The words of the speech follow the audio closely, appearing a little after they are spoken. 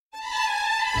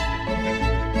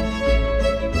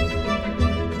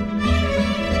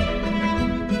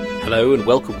Hello and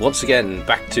welcome once again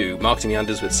back to Marketing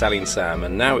Meanders with Sally and Sam,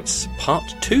 and now it's part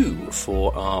 2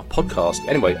 for our podcast.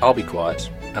 Anyway, I'll be quiet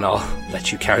and I'll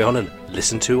let you carry on and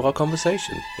listen to our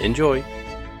conversation. Enjoy.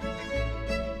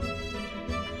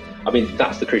 I mean,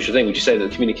 that's the crucial thing. Would you say that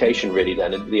the communication really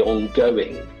then, and the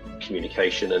ongoing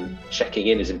communication and checking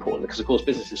in is important? Because of course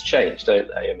businesses change, don't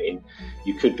they? I mean,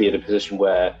 you could be in a position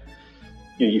where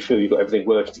you feel you've got everything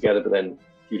working together, but then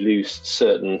you lose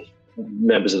certain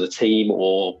members of the team,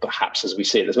 or perhaps, as we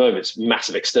see at this moment,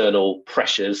 massive external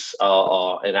pressures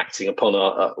are enacting upon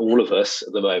all of us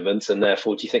at the moment. And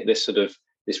therefore, do you think this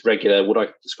regular, what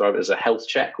I describe it as a health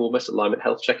check, almost alignment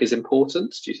health check, is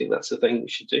important? Do you think that's the thing we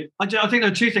should do? I think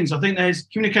there are two things. I think there's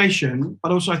communication,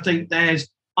 but also I think there's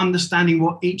understanding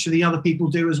what each of the other people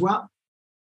do as well.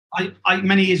 I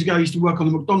many years ago, I used to work on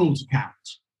the McDonald's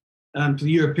account, for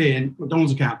the European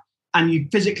McDonald's account. And you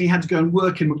physically had to go and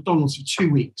work in McDonald's for 2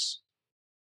 weeks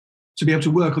to be able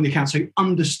to work on the account. So you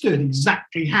understood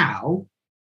exactly how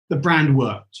the brand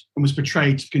worked and was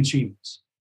portrayed to consumers.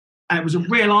 And it was a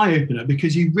real eye-opener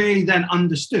because you really then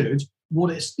understood what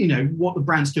the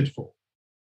brand stood for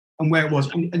and where it was.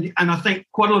 And I think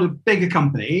quite a lot of bigger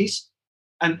companies,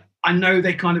 and I know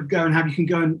they kind of go and you can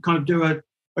go and kind of do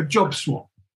a job swap.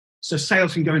 So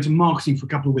sales can go into marketing for a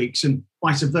couple of weeks and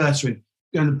vice versa, and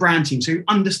go on the brand team. So you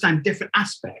understand different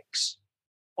aspects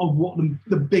of what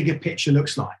the bigger picture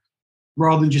looks like,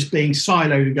 rather than just being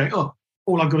siloed and going, oh,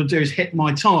 all I've got to do is hit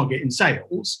my target in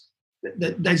sales.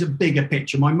 There's a bigger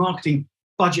picture. My marketing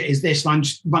budget is this, and I'm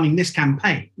just running this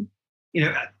campaign.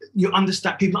 You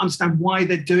understand, people understand why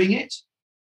they're doing it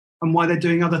and why they're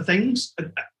doing other things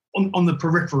on the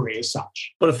periphery as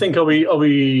such. But I think are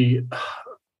we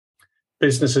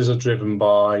businesses are driven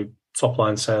by top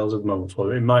line sales at the moment.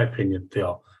 Well, in my opinion, they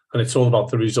are. And it's all about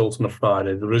the result on a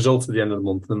Friday, the result at the end of the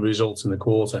month, and the results in the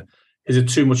quarter. Is it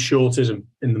too much shortism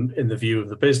in the view of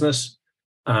the business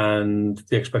and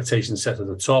the expectations set at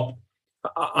the top?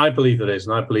 I believe there is,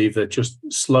 and I believe that just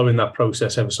slowing that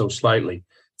process ever so slightly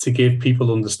to give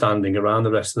people understanding around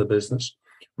the rest of the business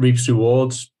reaps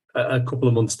rewards a couple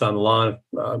of months down the line,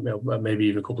 maybe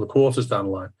even a couple of quarters down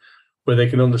the line, where they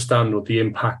can understand what the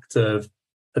impact of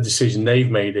a decision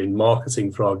they've made in marketing,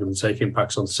 for argument's sake,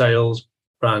 impacts on sales,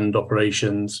 brand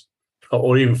operations,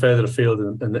 or even further afield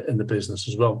in the business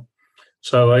as well.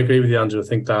 So I agree with you, Andrew. I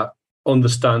think that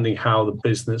understanding how the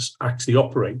business actually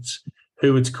operates,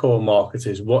 who its core market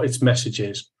is, what its message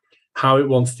is, how it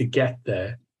wants to get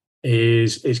there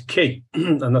is key.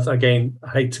 And that's, again, I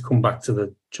hate to come back to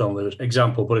the John Lewis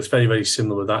example, but it's very, very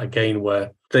similar with that again,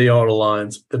 where they are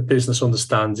aligned. The business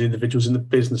understands, the individuals in the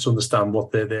business understand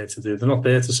what they're there to do. They're not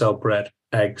there to sell bread,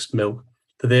 eggs, milk.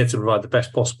 They're there to provide the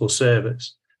best possible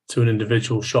service to an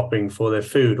individual shopping for their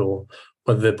food, or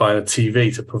whether they're buying a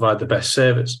TV, to provide the best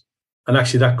service. And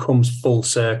actually that comes full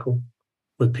circle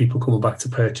with people coming back to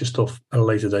purchase stuff at a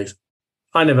later date.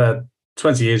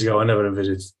 20 years ago, I never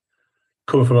envisaged,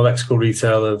 coming from electrical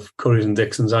retail of Currys and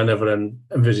Dixons, I never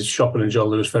envisaged shopping in John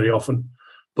Lewis very often.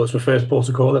 But it's my first port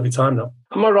of call every time now.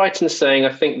 Am I right in saying,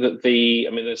 I think that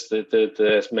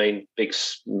there's the main big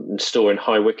store in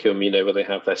High Wycombe, where they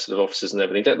have their sort of offices and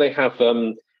everything. Don't they have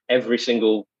every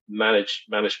single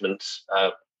management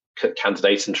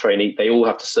candidate and trainee, they all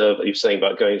have to serve, you were saying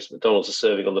about going to McDonald's and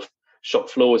serving on the shop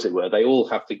floor, as it were. They all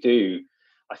have to do,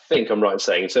 I think I'm right in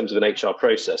saying, in terms of an HR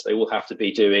process, they all have to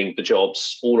be doing the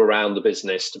jobs all around the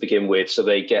business to begin with. So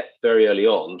they get very early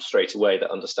on, straight away, that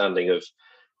understanding of,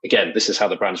 again, this is how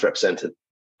the brand's represented,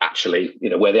 actually,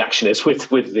 where the action is with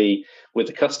the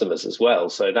customers as well.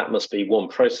 So that must be one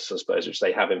process, I suppose, which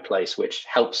they have in place, which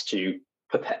helps to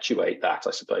perpetuate that,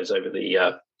 I suppose, over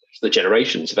the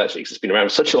generations, eventually, because it's been around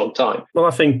for such a long time. Well,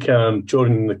 I think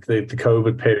during the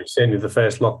COVID period, certainly the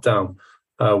first lockdown,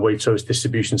 Waitrose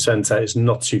Distribution Centre is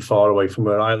not too far away from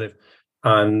where I live.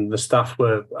 And the staff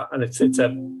were, and it's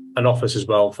an office as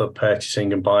well for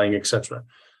purchasing and buying, etc.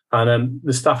 And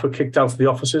the staff were kicked out of the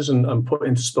offices and put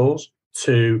into stores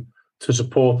to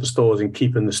support the stores in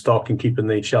keeping the stock and keeping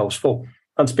the shelves full.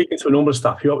 And speaking to a number of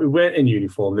staff who weren't in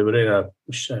uniform, they were in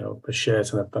a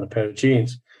shirt and a pair of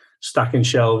jeans, stacking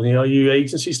shelves. Are you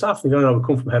agency staff? They go, no, we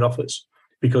come from head office,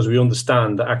 because we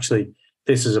understand that actually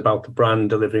this is about the brand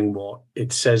delivering what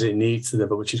it says it needs to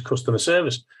deliver, which is customer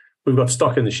service. We've got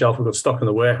stock in the shelf, we've got stock in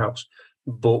the warehouse,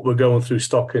 but we're going through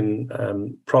stock and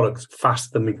products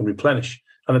faster than we can replenish.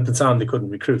 And at the time, they couldn't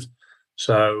recruit.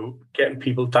 So getting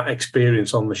people that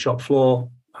experience on the shop floor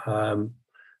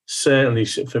certainly,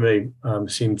 for me,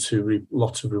 seemed to reap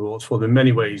lots of rewards for them in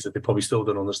many ways that they probably still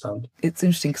don't understand. It's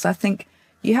interesting because I think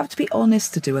you have to be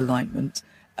honest to do alignment.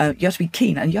 You have to be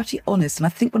keen and you have to be honest. And I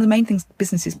think one of the main things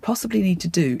businesses possibly need to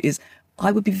do is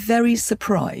I would be very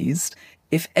surprised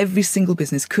if every single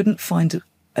business couldn't find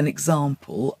an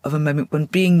example of a moment when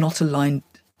being not aligned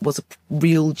was a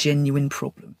real, genuine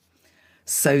problem.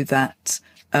 So that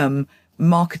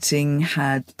marketing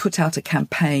had put out a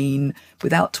campaign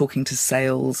without talking to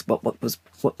sales, what was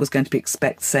going to be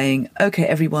expected, saying, okay,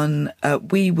 everyone,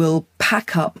 we will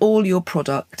pack up all your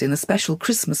product in a special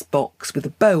Christmas box with a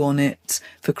bow on it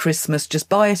for Christmas. Just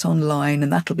buy it online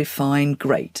and that'll be fine.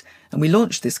 Great. And we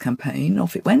launched this campaign,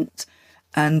 off it went.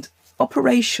 And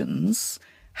operations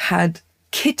had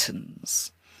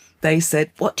kittens. They said,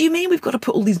 what do you mean we've got to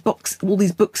put all these books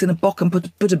in a box and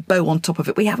put a bow on top of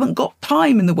it? We haven't got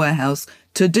time in the warehouse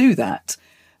to do that.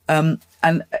 And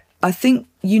I think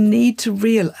you need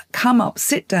to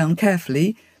sit down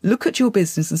carefully, look at your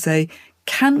business and say,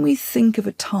 can we think of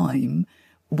a time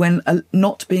when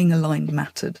not being aligned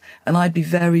mattered? And I'd be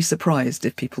very surprised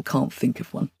if people can't think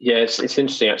of one. Yeah, it's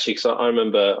interesting actually, because I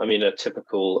remember, a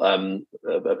typical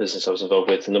a business I was involved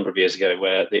with a number of years ago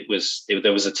where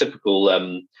there was a typical,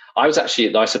 I was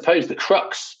actually, I suppose, the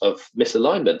crux of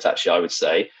misalignment, actually, I would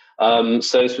say.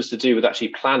 So this was to do with actually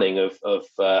planning of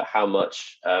how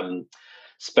much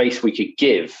space we could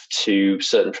give to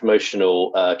certain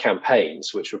promotional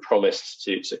campaigns, which were promised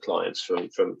to clients from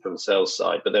the sales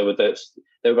side. But there were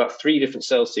about 3 different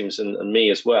sales teams and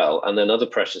me as well, and then other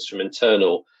pressures from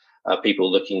internal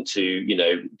people looking to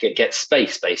get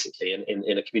space basically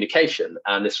in a communication.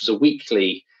 And this was a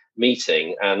weekly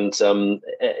meeting, and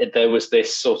there was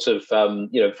this sort of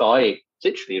vibe.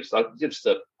 Literally, it was like just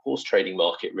a horse trading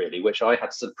market really, which I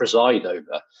had to preside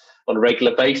over on a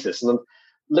regular basis. And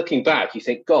looking back, you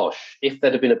think, gosh, if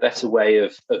there'd have been a better way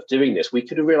of doing this, we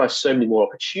could have realized so many more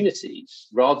opportunities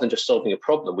rather than just solving a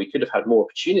problem. We could have had more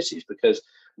opportunities, because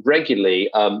regularly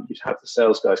you'd have the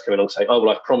sales guys coming along saying, oh,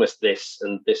 well, I've promised this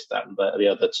and this, that, and the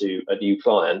other to a new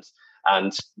client.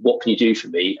 And what can you do for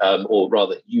me? Or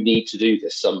rather, you need to do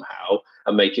this somehow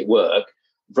and make it work,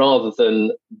 rather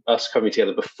than us coming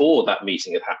together before that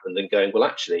meeting had happened and going, well,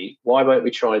 actually, why won't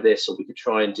we try this? Or we could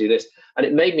try and do this. And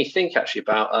it made me think actually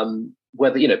about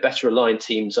whether, better aligned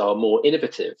teams are more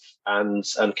innovative and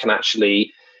can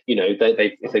actually,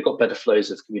 if they've got better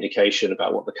flows of communication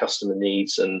about what the customer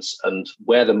needs and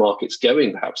where the market's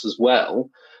going perhaps as well.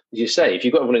 As you say, if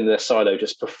you've got everyone in their silo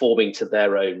just performing to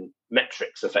their own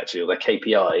metrics effectively, or their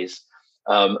KPIs,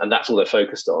 and that's all they're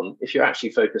focused on, if you're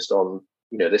actually focused on,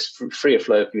 this freer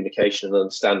flow of communication and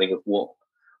understanding of what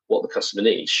the customer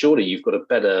needs, surely you've got a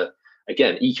better,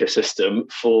 again, ecosystem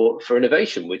for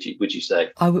innovation, would you say?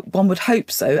 One would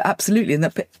hope so, absolutely. And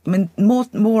that,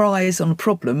 more eyes on a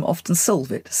problem often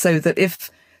solve it. So that if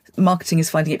marketing is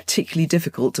finding it particularly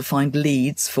difficult to find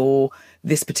leads for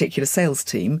this particular sales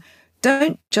team,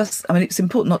 don't just, it's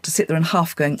important not to sit there and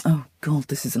huff going, oh God,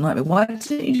 this is a nightmare. Why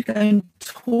don't you go and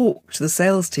talk to the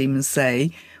sales team and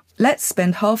say, let's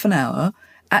spend half an hour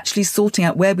actually sorting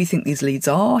out where we think these leads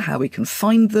are, how we can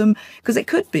find them. Because it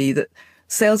could be that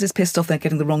sales is pissed off they're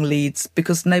getting the wrong leads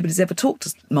because nobody's ever talked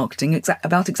to marketing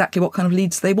about exactly what kind of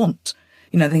leads they want.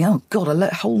 They think, oh God,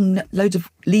 a whole load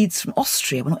of leads from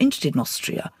Austria. We're not interested in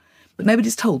Austria. But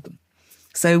nobody's told them.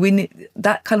 So we need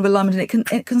that kind of alignment,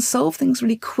 and it can solve things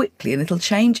really quickly, and it'll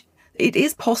change. It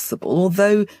is possible,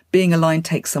 although being aligned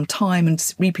takes some time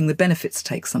and reaping the benefits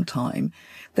takes some time.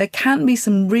 There can be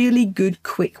some really good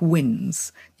quick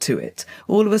wins to it.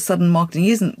 All of a sudden, marketing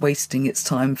isn't wasting its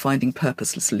time finding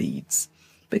purposeless leads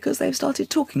because they've started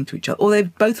talking to each other, or they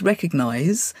both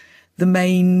recognise the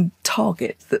main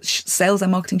target that sales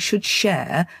and marketing should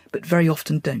share, but very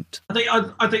often don't.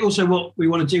 I think also what we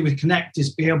want to do with Connect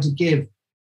is be able to give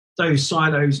those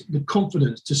silos the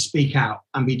confidence to speak out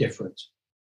and be different,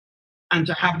 and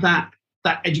to have that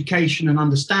education and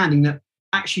understanding that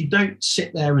actually don't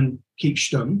sit there and keep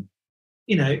stum.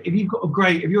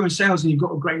 If you're in sales and you've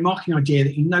got a great marketing idea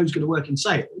that you know is going to work in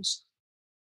sales,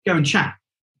 go and chat,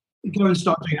 go and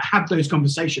start doing it, have those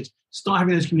conversations, start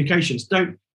having those communications.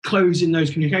 Don't close in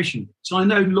those communications. So I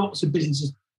know lots of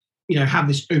businesses, have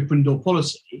this open door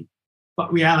policy,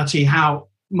 but reality, how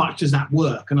much does that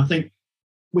work? And I think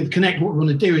with Connect, what we want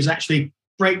to do is actually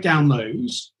break down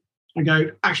those and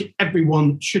go, actually,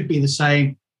 everyone should be the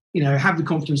same, have the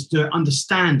confidence to do it,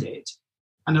 understand it,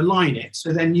 and align it.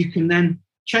 So then you can then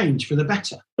change for the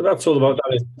better. But that's all about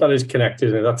that is Connect,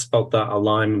 isn't it? That's about that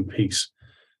alignment piece.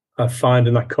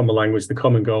 Finding that common language, the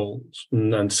common goals.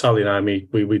 And Sally and I,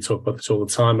 we talk about this all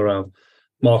the time around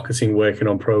marketing, working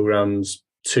on programs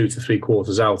 2 to 3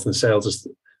 quarters out, and sales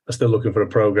are still looking for a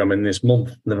program in this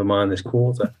month, never mind this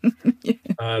quarter.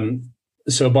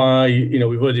 So we've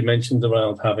already mentioned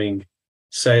around having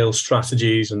sales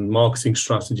strategies and marketing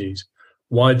strategies.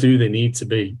 Why do they need to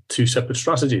be 2 separate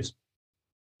strategies?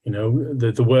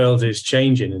 The world is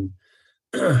changing,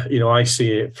 and I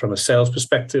see it from a sales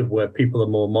perspective where people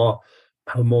are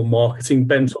have a more marketing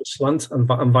bent or slant,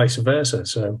 and vice versa.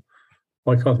 So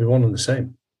why can't we be one and the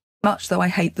same? Much though I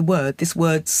hate this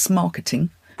word marketing,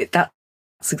 that's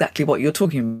exactly what you're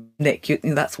talking about, Nick.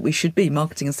 That's what we should be.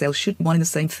 Marketing and sales should be one and the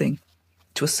same thing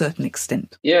to a certain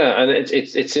extent. Yeah, and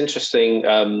it's interesting.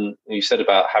 You said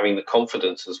about having the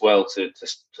confidence as well to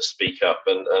speak up,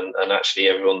 and actually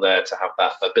everyone there to have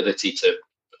that ability to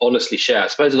honestly share. I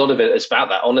suppose a lot of it is about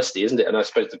that honesty, isn't it? And I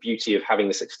suppose the beauty of having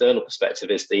this external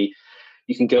perspective is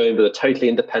you can go in with a totally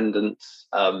independent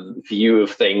view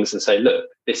of things and say, look,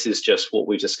 this is just what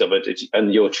we've discovered,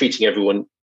 and you're treating everyone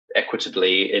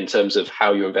equitably in terms of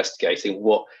how you're investigating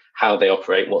how they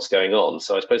operate, what's going on.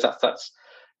 So I suppose that's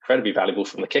incredibly valuable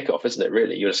from the kickoff, isn't it?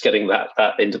 Really, you're just getting that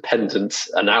independent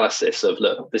analysis of,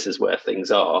 look, this is where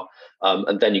things are,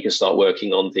 and then you can start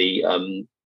working on the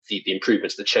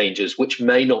improvements, the changes, which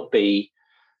may not be,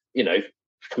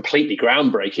 completely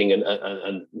groundbreaking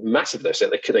and massive. So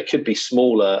they could be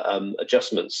smaller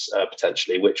adjustments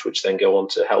potentially, which then go on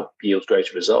to help yield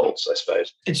greater results, I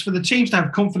suppose. It's for the teams to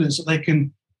have confidence that they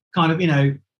can kind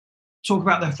of, talk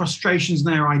about their frustrations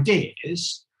and their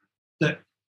ideas, that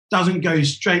doesn't go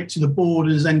straight to the board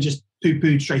and is then just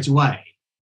poo-pooed straight away.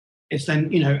 It's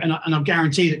then, and I'll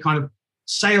guarantee that kind of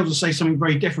sales will say something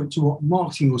very different to what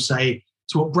marketing will say,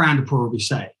 to what brand will probably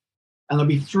say. And there'll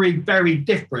be three very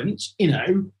different,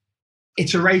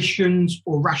 iterations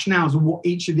or rationales of what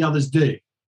each of the others do.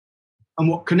 And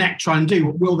what Connect try and do,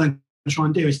 what we'll then try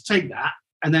and do is take that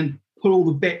and then put all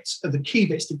the key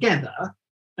bits together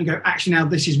and go, actually, now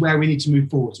this is where we need to move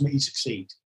forward to make you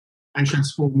succeed and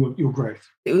transform your growth.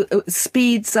 It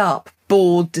speeds up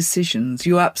board decisions.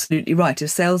 You're absolutely right.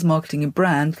 If sales, marketing and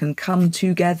brand can come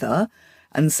together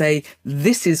and say,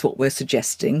 this is what we're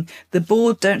suggesting, the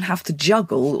board don't have to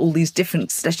juggle all these different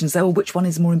suggestions. Which one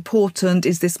is more important?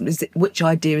 Which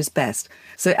idea is best?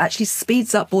 So it actually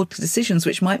speeds up board decisions,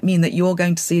 which might mean that you're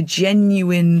going to see a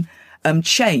genuine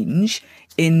change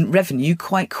in revenue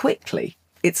quite quickly.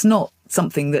 It's not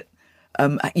something that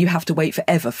you have to wait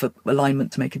forever for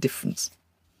alignment to make a difference.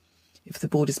 If the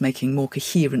board is making more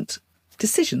coherent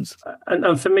decisions.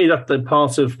 And for me, that the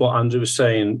part of what Andrew was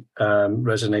saying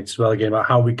resonates as well, again, about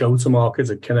how we go to market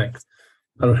at Connect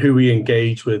and who we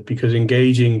engage with, because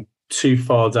engaging too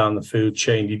far down the food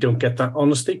chain, you don't get that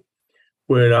honesty.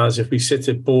 Whereas if we sit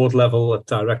at board level, at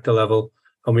director level,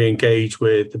 and we engage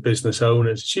with the business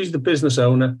owners, it's usually the business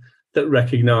owner that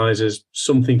recognises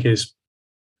something is,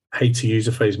 I hate to use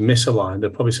the phrase misaligned, they'll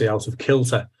probably say out of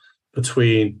kilter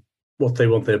between what they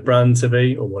want their brand to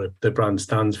be or what their brand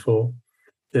stands for,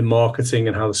 their marketing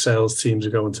and how the sales teams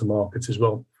are going to market as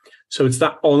well. So it's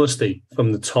that honesty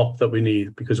from the top that we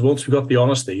need, because once we've got the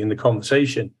honesty in the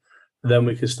conversation, then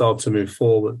we can start to move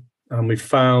forward. And we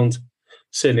found,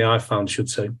 certainly I found,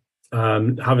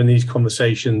 having these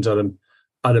conversations at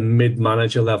a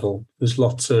mid-manager level, there's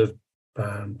lots of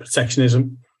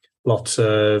protectionism, lots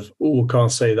of, we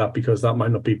can't say that because that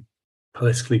might not be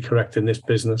politically correct in this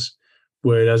business.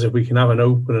 Whereas if we can have an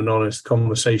open and honest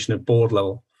conversation at board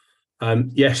level,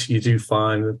 yes, you do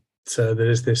find that there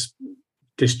is this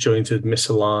disjointed,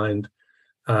 misaligned,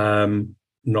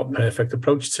 not perfect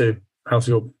approach to how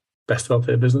to go best about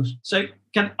their business. So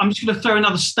I'm just going to throw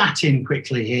another stat in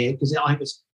quickly here because I think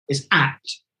it's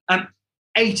apt.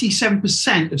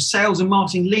 87% of sales and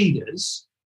marketing leaders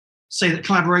say that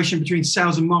collaboration between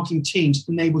sales and marketing teams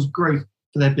enables growth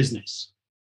for their business.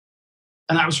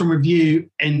 And that was from Review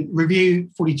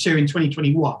 42 in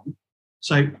 2021.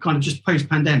 So kind of just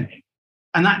post-pandemic.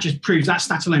 And that just proves, that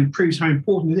stat alone proves how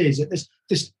important it is that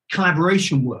this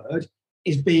collaboration word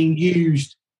is being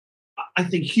used, I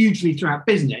think, hugely throughout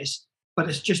business. But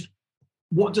it's just,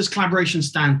 what does collaboration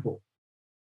stand for?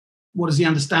 What is the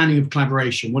understanding of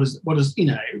collaboration? What is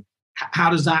how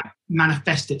does that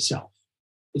manifest itself?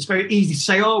 It's very easy to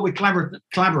say, oh, we're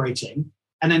collaborating,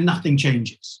 and then nothing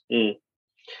changes. Mm.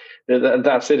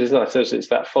 That's it, isn't it? So it's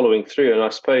that following through. And I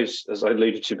suppose, as I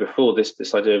alluded to before,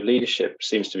 this idea of leadership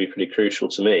seems to be pretty crucial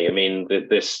to me. I mean,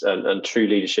 this and true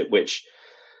leadership, which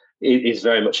is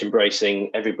very much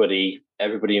embracing everybody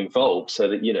involved, so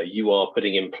that you are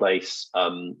putting in place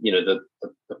the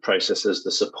processes,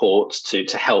 the support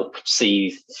to help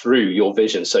see through your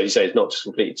vision. So you say it's not just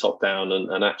completely top down,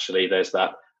 and actually there's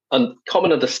that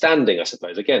common understanding, I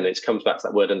suppose. Again, it comes back to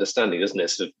that word understanding, doesn't it?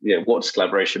 So, what does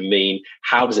collaboration mean?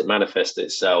 How does it manifest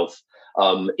itself?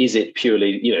 Is it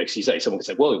purely, because you say, someone can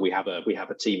say, well, we have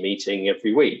a team meeting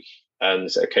every week, and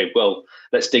say, okay, well,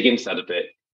 let's dig into that a bit.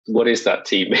 What is that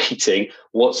team meeting?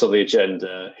 What's on the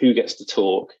agenda? Who gets to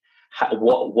talk?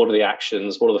 what are the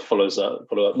actions? What are the follows up?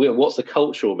 What's the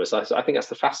culture almost? I think that's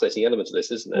the fascinating element of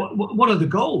this, isn't it? What are the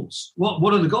goals?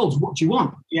 What are the goals? What do you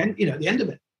want? At the end of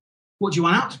it, what do you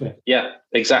want out of it? Yeah,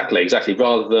 exactly.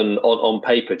 Rather than on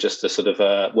paper, just to sort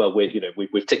of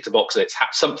we've ticked a box and it's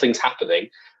something's happening,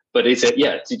 but is it?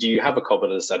 Yeah, did you have a common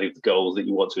understanding of the goals that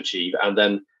you want to achieve, and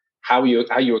then how are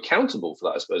you accountable for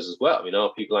that? I suppose as well. I mean,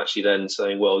 are people actually then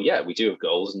saying, well, yeah, we do have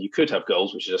goals, and you could have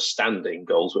goals which are just standing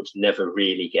goals which never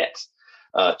really get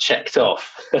checked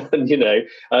off, and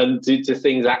do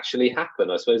things actually happen?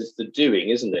 I suppose it's the doing,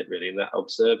 isn't it? Really, and that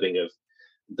observing of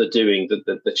the doing,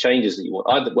 the changes that you want,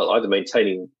 either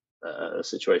maintaining a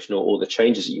situation or the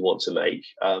changes that you want to make,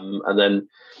 and then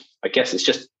I guess it's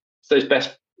just those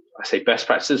best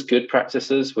practices, good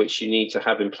practices, which you need to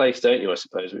have in place, don't you? I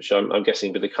suppose, which I'm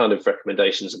guessing, but the kind of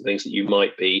recommendations and things that you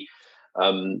might be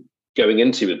going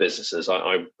into with businesses,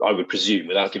 I would presume,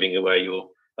 without giving away your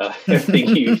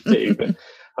everything you do, but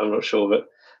I'm not sure.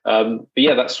 But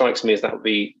yeah, that strikes me as that would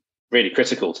be really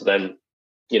critical to then,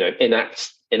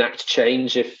 enact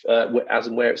change if as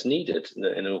and where it's needed in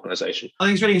an organisation. I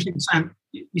think it's really interesting, Sam.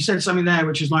 You said something there,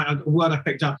 which is like a word I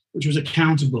picked up, which was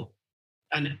accountable,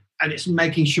 and it's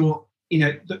making sure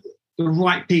the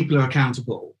right people are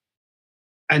accountable,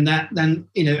 and that then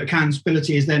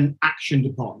accountability is then actioned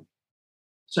upon.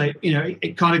 So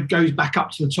it kind of goes back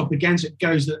up to the top again. So it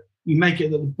goes that you make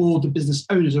it that the board, the business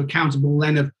owners are accountable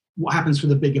then of what happens for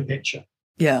the bigger picture.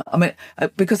 Yeah, I mean,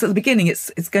 because at the beginning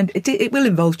it will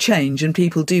involve change, and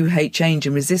people do hate change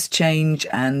and resist change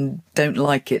and don't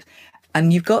like it,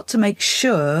 and you've got to make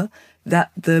sure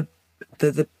that the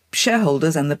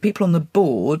shareholders and the people on the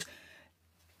board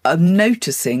are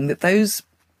noticing that those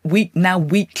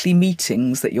weekly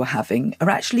meetings that you're having are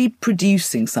actually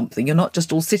producing something. You're not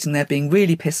just all sitting there being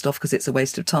really pissed off because it's a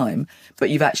waste of time, but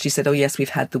you've actually said, oh yes, we've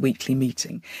had the weekly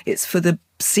meeting. It's for the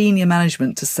senior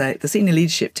management to say, the senior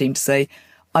leadership team to say,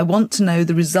 I want to know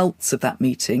the results of that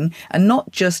meeting, and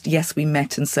not just, yes, we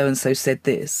met and so said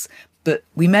this, but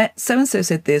we met, so-and-so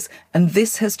said this, and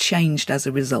this has changed as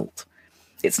a result.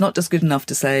 It's not just good enough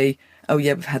to say, oh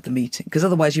yeah, we've had the meeting, because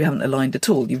otherwise you haven't aligned at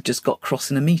all. You've just got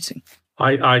cross in a meeting.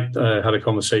 I had a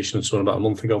conversation with someone about a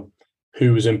month ago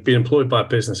who was being employed by a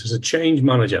business as a change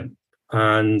manager,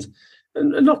 and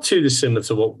not too dissimilar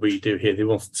to what we do here. They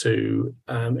wanted to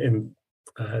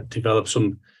develop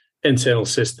some internal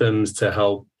systems to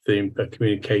help the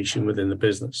communication within the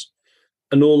business.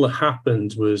 And all that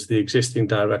happened was the existing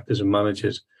directors and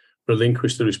managers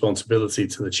relinquished the responsibility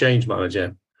to the change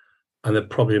manager, and they're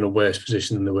probably in a worse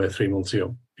position than they were 3 months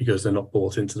ago because they're not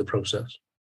bought into the process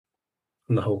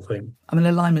and the whole thing. I mean,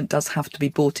 alignment does have to be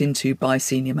bought into by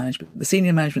senior management. The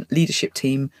senior management leadership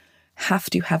team have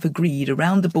to have agreed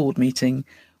around the board meeting,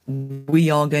 we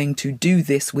are going to do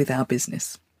this with our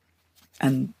business.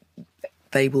 And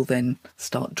they will then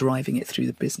start driving it through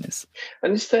the business.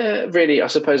 And is there really, I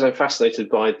suppose I'm fascinated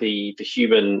by the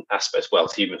human aspect. Well,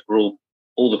 humans, we're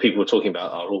all the people we're talking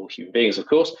about are all human beings, of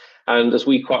course. And as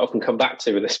we quite often come back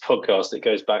to in this podcast, it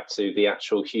goes back to the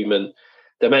actual human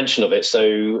dimension of it.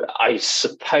 So I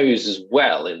suppose as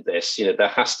well in this, there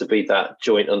has to be that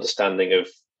joint understanding of,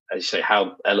 as you say,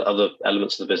 how other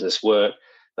elements of the business work,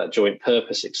 that joint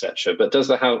purpose, etc. But does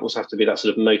there also have to be that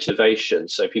sort of motivation?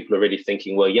 So people are really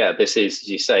thinking, well, yeah, this is, as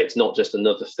you say, it's not just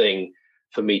another thing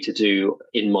for me to do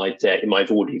in my day, in my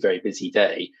already very busy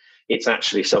day. It's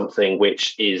actually something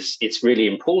which it's really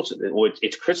important, or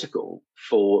it's critical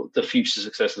for the future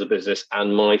success of the business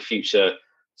and my future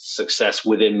success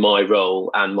within my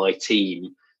role and my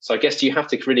team. So I guess you have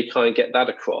to really kind of get that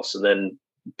across, and then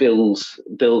build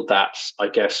that, I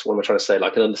guess, what am I trying to say,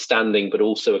 like an understanding, but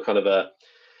also a kind of a,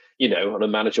 on a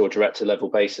manager or director level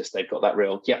basis, they've got that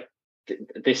real,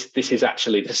 this is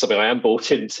something I am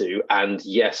bought into, and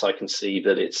yes, I can see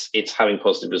that it's having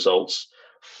positive results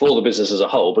for the business as a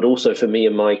whole, but also for me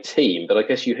and my team. But I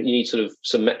guess you need sort of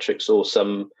some metrics or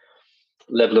some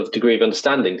level of degree of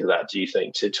understanding to that, do you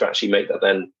think, to actually make that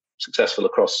then successful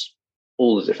across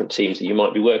all the different teams that you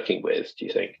might be working with, do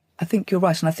you think? I think you're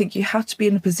right. And I think you have to be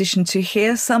in a position to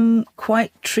hear some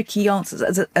quite tricky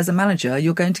answers. As a manager,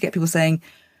 you're going to get people saying,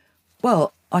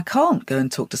 well, I can't go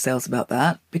and talk to sales about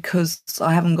that because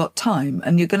I haven't got time.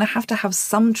 And you're going to have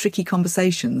some tricky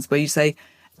conversations where you say,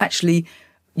 actually,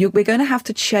 we're going to have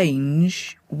to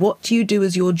change what you do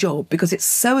as your job, because it's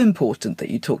so important that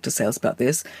you talk to sales about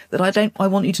this that I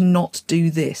want you to not do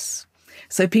this.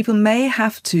 So people may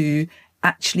have to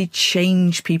actually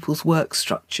change people's work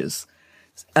structures.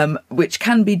 which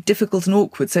can be difficult and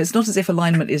awkward. So it's not as if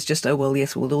alignment is just, oh, well,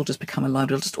 yes, we'll all just become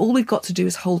aligned. All we've got to do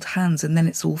is hold hands and then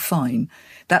it's all fine.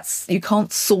 You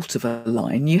can't sort of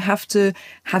align. You have to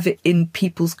have it in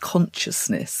people's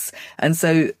consciousness. And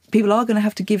so people are going to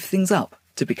have to give things up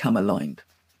to become aligned,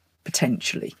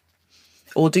 potentially,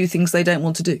 or do things they don't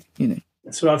want to do,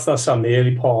 So that's Sam, the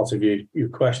early part of your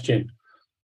question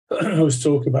I was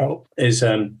talking about is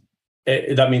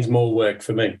that means more work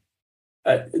for me.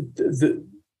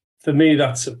 For me,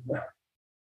 it's a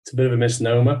bit of a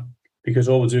misnomer, because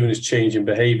all we're doing is changing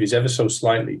behaviours ever so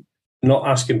slightly, not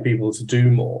asking people to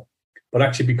do more, but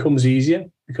actually becomes easier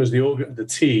because the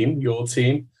team, your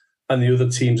team, and the other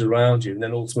teams around you, and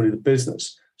then ultimately the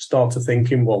business, start to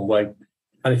think in one way.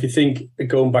 And if you think,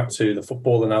 going back to the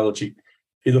football analogy,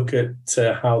 if you look at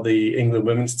how the England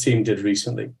women's team did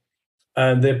recently,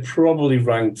 and they're probably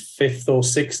ranked 5th or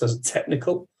 6th as a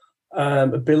technical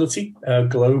ability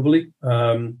globally.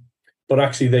 But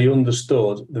actually they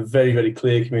understood the very, very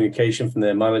clear communication from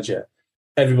their manager,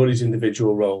 everybody's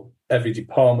individual role, every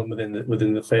department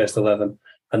within the first 11,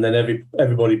 and then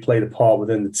everybody played a part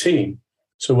within the team.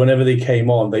 So whenever they came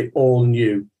on, they all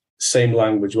knew the same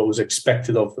language, what was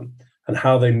expected of them, and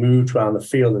how they moved around the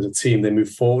field as a team. They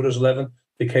moved forward as 11,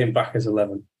 they came back as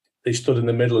 11, they stood in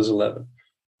the middle as 11.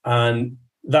 And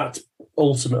that's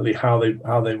ultimately how they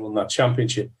won that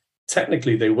championship.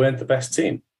 Technically, they weren't the best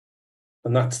team,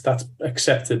 and that's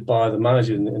accepted by the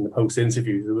manager in the post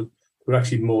interview. There were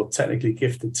actually more technically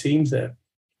gifted teams there,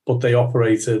 but they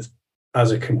operated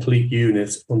as a complete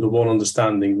unit under one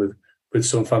understanding with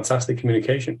some fantastic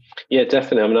communication. Yeah,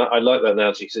 definitely. I mean, I like that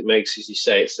analogy because it makes, as you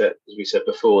say, it's that, as we said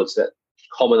before, it's that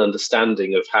common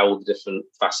understanding of how all the different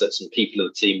facets and people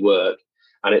of the team work,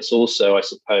 and it's also, I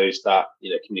suppose, that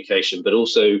communication, but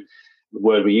also the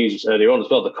word we used earlier on as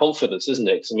well, the confidence, isn't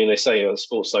it? Because I mean, they say in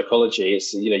sports psychology,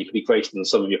 it's you can be greater than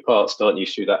some of your parts, can't you?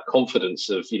 Through that confidence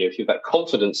of if you have that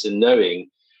confidence in knowing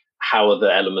how other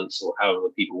elements or how other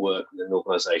people work within an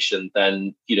organisation,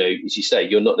 then as you say,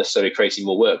 you're not necessarily creating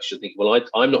more work. You're thinking, well,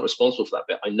 I'm not responsible for that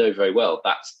bit. I know very well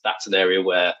that's an area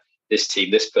where this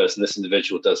team, this person, this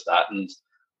individual does that, and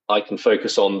I can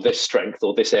focus on this strength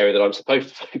or this area that I'm supposed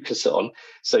to focus on.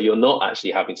 So you're not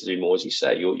actually having to do more, as you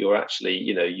say. You're actually,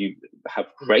 you have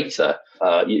greater,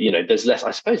 there's less,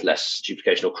 I suppose, less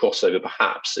duplication or crossover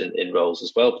perhaps in roles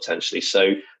as well, potentially.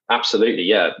 So absolutely,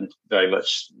 yeah, very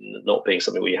much not being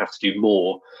something where you have to do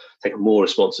more, take more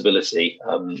responsibility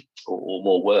or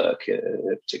more work in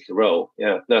a particular role.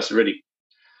 Yeah, no, it's really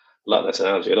like that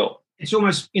analogy a lot. It's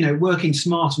almost, working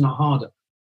smarter, not harder.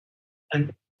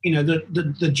 And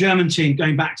the German team,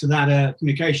 going back to that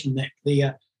communication, Nick,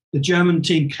 the German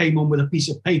team came on with a piece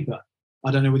of paper.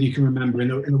 I don't know whether you can remember in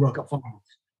the World Cup final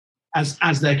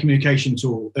as their communication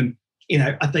tool. And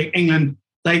I think England,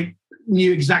 they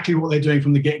knew exactly what they're doing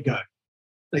from the get-go.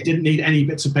 They didn't need any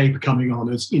bits of paper coming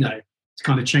on as to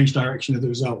kind of change direction of the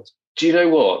result. Do you know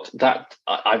what? That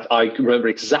I remember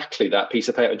exactly that piece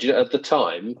of paper. Do you know, at the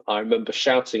time, I remember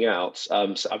shouting out. So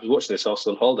I was watching this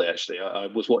Arsenal on holiday, actually. I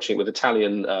was watching it with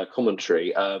Italian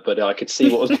commentary, but I could see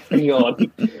what was going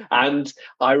on. And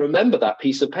I remember that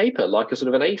piece of paper, like a sort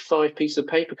of an A5 piece of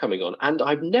paper coming on. And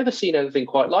I've never seen anything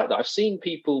quite like that. I've seen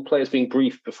players being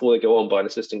briefed before they go on by an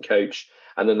assistant coach.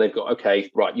 And then they've got, okay,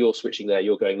 right, you're switching there,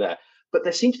 you're going there. But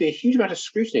there seemed to be a huge amount of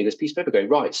scrutiny of this piece of paper going,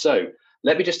 right, so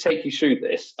let me just take you through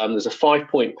this. There's a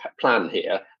 5-point plan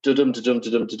here. Da-dum, da-dum,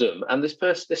 da-dum, da-dum. And this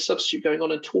substitute going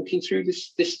on and talking through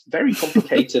this very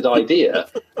complicated idea.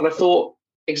 And I thought,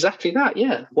 exactly that,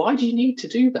 yeah. Why do you need to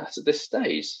do that at this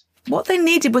stage? What they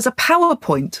needed was a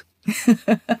PowerPoint.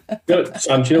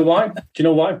 Sam, do you know why? Do you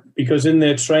know why? Because in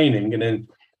their training and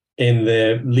in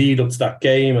their lead up to that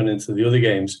game and into the other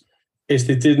games, is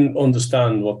they didn't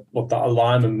understand what that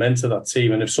alignment meant to that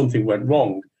team. And if something went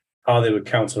wrong, how they would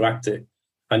counteract it.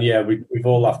 And yeah, we've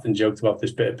all laughed and joked about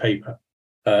this bit of paper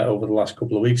over the last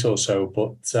couple of weeks or so.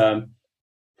 But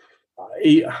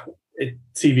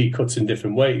TV cuts in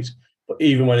different ways. But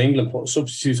even when England put a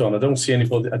substitute on, I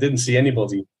didn't see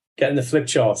anybody getting the flip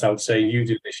chart out saying, you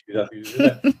do this, you do that, you do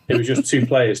that. It was just two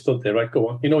players stood there, right, go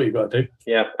on, you know what you've got to do.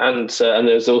 Yeah, and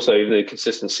there's also the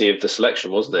consistency of the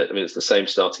selection, wasn't it? I mean, it's the same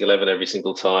starting 11 every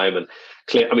single time. And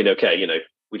clear, I mean, okay,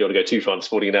 we don't want to go too far in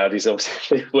sporting analogies,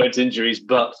 obviously, there weren't injuries,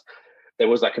 but there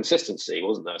was that consistency,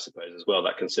 wasn't there, I suppose, as well,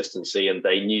 that consistency. And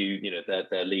they knew,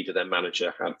 their leader, their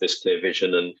manager had this clear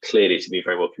vision and clearly to be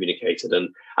very well communicated. And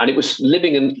it was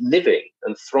living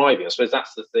and thriving. I suppose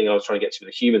that's the thing I was trying to get to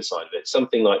with the human side of it.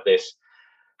 Something like this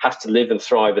has to live and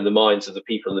thrive in the minds of the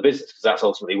people in the business, because that's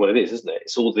ultimately what it is, isn't it?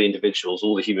 It's all the individuals,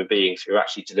 all the human beings who are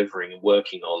actually delivering and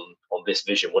working on this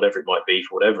vision, whatever it might be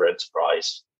for whatever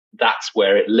enterprise that's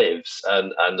where it lives,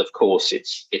 and of course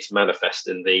it's manifest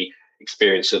in the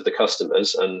experience of the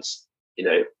customers, and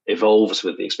evolves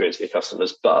with the experience of the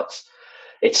customers, but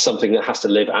it's something that has to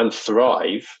live and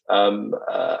thrive,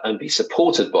 and be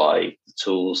supported by the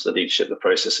tools, the leadership, the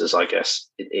processes, I guess,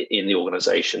 in the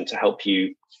organization to help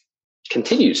you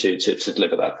continue to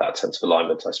deliver that sense of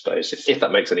alignment, I suppose, if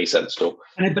that makes any sense at all.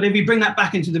 But if you bring that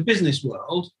back into the business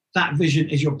world, that vision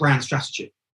is your brand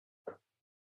strategy.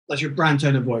 That's your brand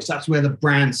tone of voice. That's where the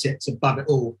brand sits above it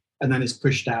all, and then it's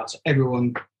pushed out. So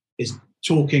everyone is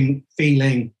talking,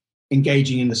 feeling,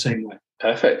 engaging in the same way.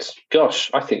 Perfect.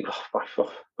 Gosh, I think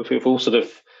we've all sort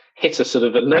of hit a sort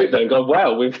of a note there and gone,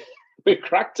 wow, we've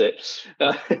cracked it.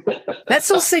 Let's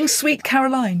all sing Sweet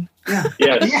Caroline. Yeah.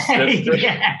 Yes.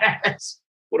 Yes.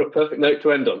 What a perfect note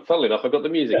to end on. Funnily enough, I've got the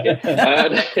music here.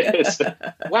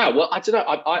 Wow. Well, I don't know.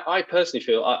 I personally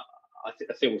feel I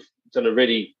think we've done a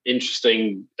really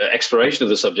interesting exploration of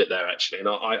the subject there, actually, and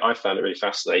I found it really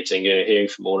fascinating. Hearing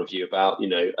from all of you about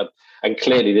and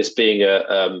clearly this being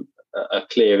a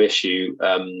clear issue,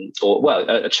 or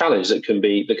a challenge that can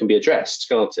be addressed,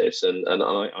 can't it? And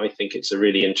I think it's a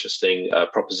really interesting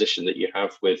proposition that you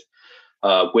have with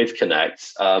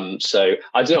Connect. So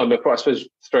I don't know. I suppose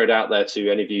throw it out there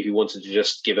to any of you who wanted to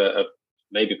just give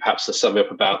maybe perhaps a sum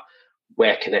up about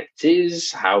where Connect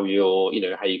is, how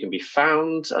how you can be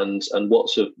found, and what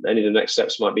sort of any of the next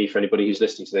steps might be for anybody who's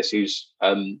listening to this, who's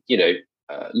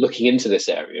looking into this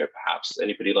area. Perhaps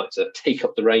anybody like to take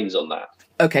up the reins on that.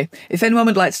 Okay, if anyone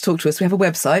would like to talk to us, we have a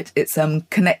website. It's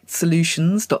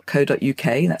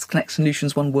connectsolutions.co.uk. That's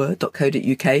connectsolutions, one word,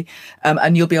 .co.uk.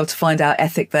 And you'll be able to find our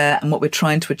ethic there and what we're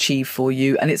trying to achieve for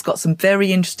you. And it's got some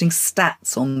very interesting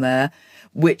stats on there,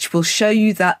 which will show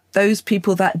you that those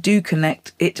people that do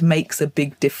connect, it makes a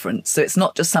big difference. So it's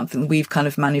not just something we've kind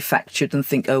of manufactured and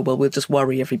think, oh, well, we'll just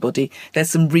worry everybody. There's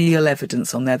some real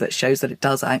evidence on there that shows that it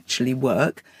does actually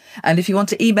work. And if you want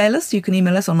to email us, you can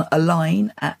email us on a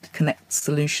line at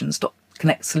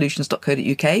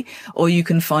connectsolutions.co.uk, or you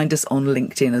can find us on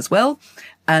LinkedIn as well.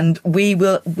 And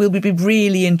we'll be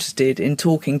really interested in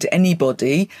talking to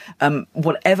anybody,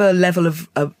 whatever level of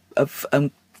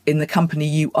in the company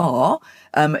you are.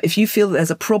 If you feel that there's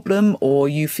a problem, or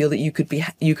you feel that you could be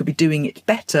doing it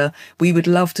better, we would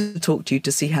love to talk to you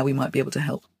to see how we might be able to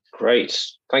help. Great,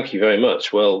 thank you very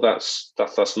much. Well, that's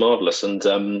marvellous, and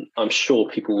I'm sure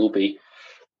people will be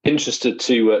interested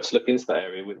to look into that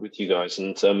area with you guys.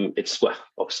 And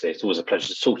obviously it's always a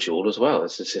pleasure to talk to you all as well.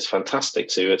 It's fantastic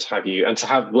to have you, and to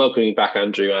have welcoming back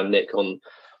Andrew and Nick on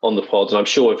the pod. And I'm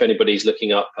sure if anybody's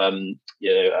looking up, be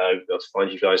able to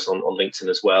find you guys on LinkedIn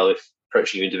as well, if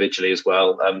approaching you individually as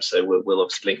well. So we'll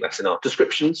obviously link that in our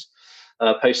descriptions,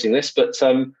 posting this. But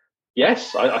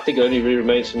yes, I think it only really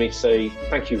remains for me to say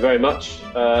thank you very much,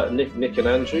 Nick and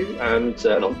Andrew, and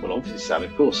obviously Sam,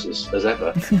 of course, as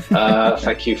ever.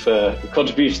 Thank you for the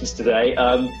contributions today.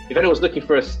 If anyone's looking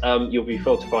for us, you'll be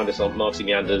able to find us on Marketing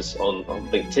Meanders on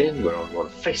LinkedIn. We're on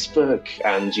Facebook,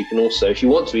 and you can also, if you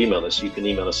want to email us, you can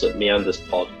email us at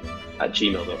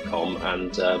meanderspod@gmail.com,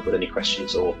 and with any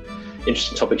questions or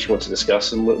interesting topics you want to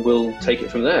discuss, and we'll take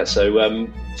it from there. So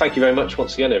thank you very much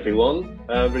once again, everyone.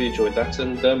 Really enjoyed that,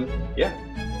 and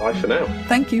bye for now.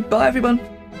 Thank you. Bye, everyone.